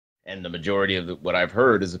And the majority of what I've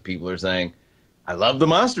heard is that people are saying, I love the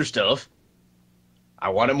monster stuff. I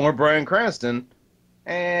wanted more Bryan Cranston.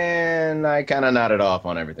 And I kind of nodded off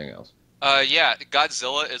on everything else. Yeah,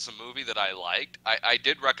 Godzilla is a movie that I liked. I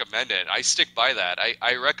did recommend it. I stick by that.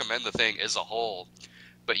 I recommend the thing as a whole.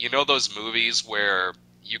 But you know those movies where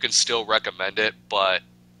you can still recommend it, but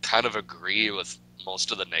kind of agree with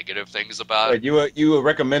most of the negative things about it? Wait, you would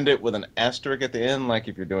recommend it with an asterisk at the end, like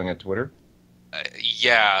if you're doing a Twitter?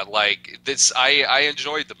 Yeah, like this, I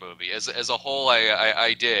enjoyed the movie as a whole.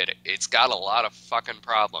 I did. It's got a lot of fucking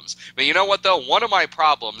problems, but you know what though? One of my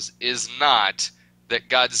problems is not that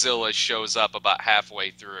Godzilla shows up about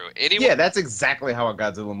halfway through. Anyone, Yeah, that's exactly how a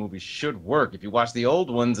Godzilla movie should work. If you watch the old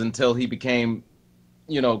ones until he became,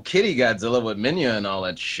 Kitty Godzilla with Minya and all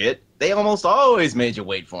that shit, they almost always made you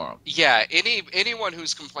wait for him. yeah, anyone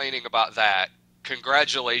who's complaining about that,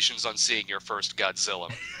 congratulations on seeing your first Godzilla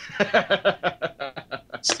movie.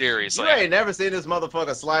 You Seriously. ain't never seen this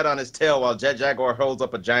motherfucker slide on his tail while Jet Jaguar holds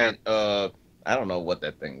up a giant, I don't know what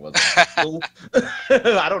that thing was.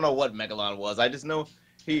 I don't know what Megalon was. I just know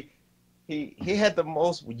he he had the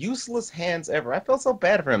most useless hands ever. I felt so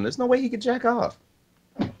bad for him. There's no way he could jack off.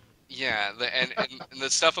 Yeah, and the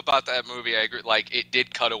stuff about that movie, I agree. Like, it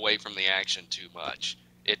did cut away from the action too much.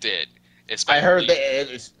 It did, I heard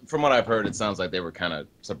especially. that from what I've heard, it sounds like they were kind of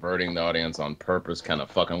subverting the audience on purpose, kind of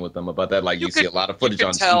fucking with them about that. Like You you see could a lot of you footage could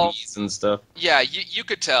on tell. TVs and stuff. Yeah, you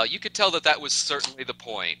could tell. You could tell that that was certainly the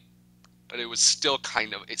point, but it was still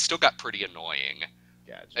it still got pretty annoying,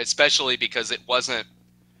 Gotcha. especially because it wasn't.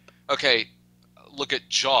 Okay, look at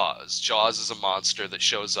Jaws. Jaws is a monster that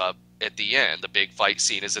shows up at the end. The big fight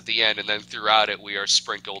scene is at the end, and then throughout it, we are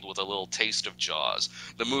sprinkled with a little taste of Jaws.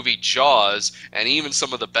 The movie Jaws, and even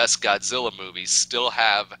some of the best Godzilla movies, still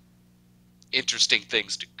have interesting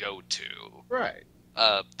things to go to. Right.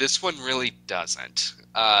 This one really doesn't.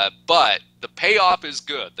 But the payoff is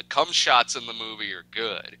good. The cum shots in the movie are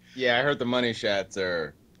good. Yeah, I heard the money shots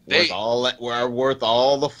are They, worth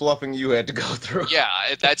all the fluffing you had to go through.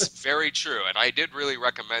 yeah, that's very true, and I did really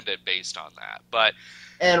recommend it based on that. But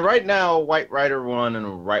And right now, White Rider 1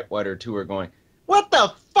 and White Rider 2 are going, what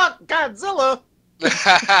the fuck, Godzilla?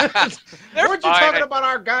 they're Weren't you fine. talking about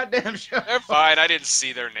our goddamn show? They're fine. I didn't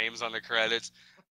see their names on the credits.